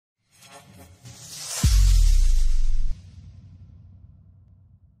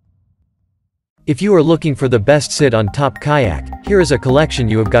If you are looking for the best sit on top kayak, here is a collection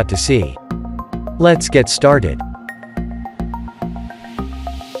you have got to see. Let's get started.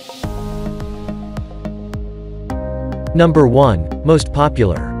 Number 1, most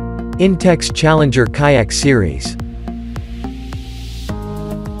popular. Intex Challenger Kayak Series.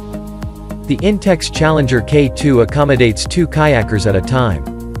 The Intex Challenger K2 accommodates 2 kayakers at a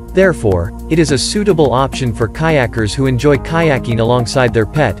time. Therefore, it is a suitable option for kayakers who enjoy kayaking alongside their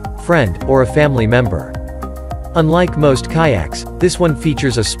pet, friend, or a family member. Unlike most kayaks, this one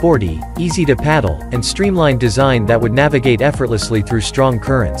features a sporty, easy-to-paddle, and streamlined design that would navigate effortlessly through strong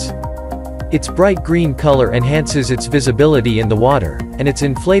currents. Its bright green color enhances its visibility in the water, and its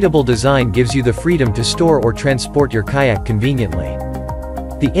inflatable design gives you the freedom to store or transport your kayak conveniently.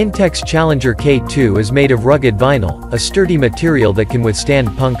 The Intex Challenger K2 is made of rugged vinyl, a sturdy material that can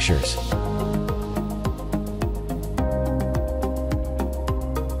withstand punctures.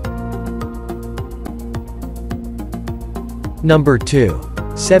 Number 2.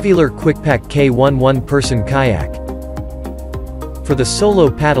 Sevular QuickPack K1 One-Person Kayak. For the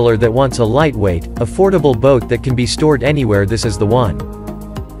solo paddler that wants a lightweight, affordable boat that can be stored anywhere, this is the one.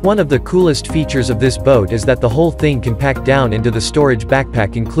 One of the coolest features of this boat is that the whole thing can pack down into the storage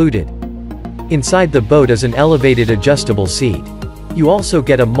backpack included. Inside the boat is an elevated adjustable seat. You also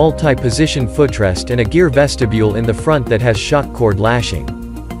get a multi-position footrest and a gear vestibule in the front that has shock cord lashing.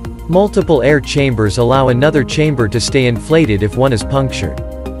 Multiple air chambers allow another chamber to stay inflated if one is punctured.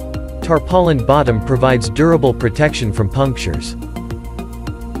 Tarpaulin bottom provides durable protection from punctures.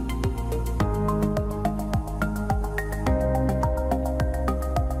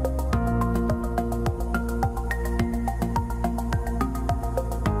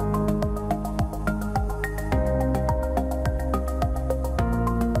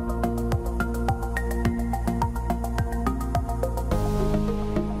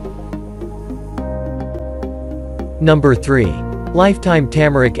 Number 3. Lifetime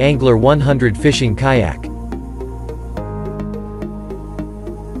Tamarack Angler 100 Fishing Kayak.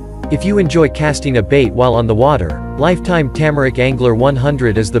 If you enjoy casting a bait while on the water, Lifetime Tamarack Angler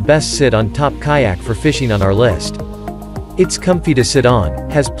 100 is the best sit-on-top kayak for fishing on our list. It's comfy to sit on,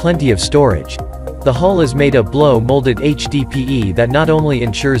 has plenty of storage. The hull is made of blow-molded HDPE that not only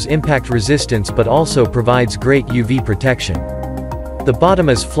ensures impact resistance but also provides great UV protection. The bottom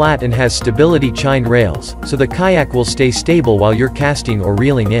is flat and has stability chine rails, so the kayak will stay stable while you're casting or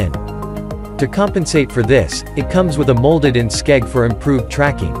reeling in. To compensate for this, it comes with a molded-in skeg for improved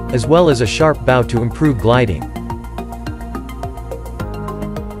tracking, as well as a sharp bow to improve gliding.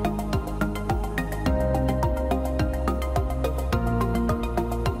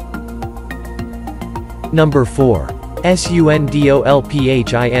 Number 4.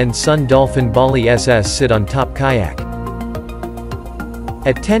 SUNDOLPHIN Sun Dolphin Bali SS Sit-on-Top Kayak.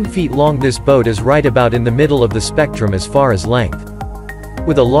 At 10 feet long, this boat is right about in the middle of the spectrum as far as length.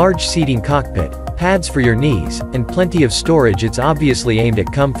 With a large seating cockpit, pads for your knees, and plenty of storage, it's obviously aimed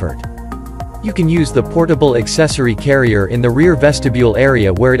at comfort. You can use the portable accessory carrier in the rear vestibule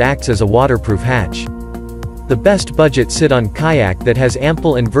area where it acts as a waterproof hatch. The best budget sit-on kayak that has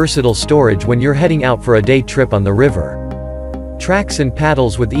ample and versatile storage when you're heading out for a day trip on the river. Tracks and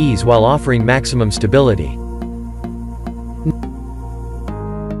paddles with ease while offering maximum stability.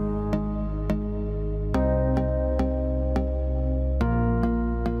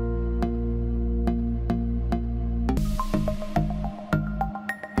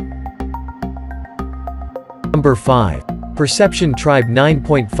 Number 5. Perception Tribe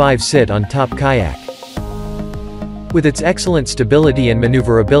 9.5 Sit-on-Top Kayak. With its excellent stability and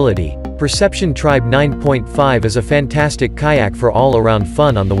maneuverability, Perception Tribe 9.5 is a fantastic kayak for all-around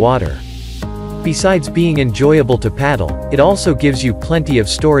fun on the water. Besides being enjoyable to paddle, it also gives you plenty of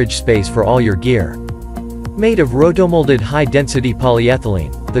storage space for all your gear. Made of rotomolded high-density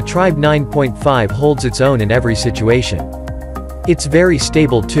polyethylene, the Tribe 9.5 holds its own in every situation. It's very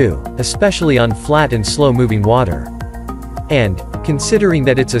stable too, especially on flat and slow-moving water. And, considering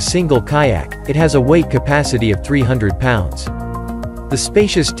that it's a single kayak, it has a weight capacity of 300 pounds. The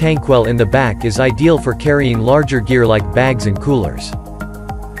spacious tankwell in the back is ideal for carrying larger gear like bags and coolers.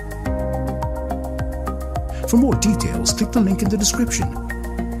 For more details, click the link in the description.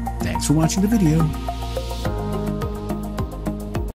 Thanks for watching the video.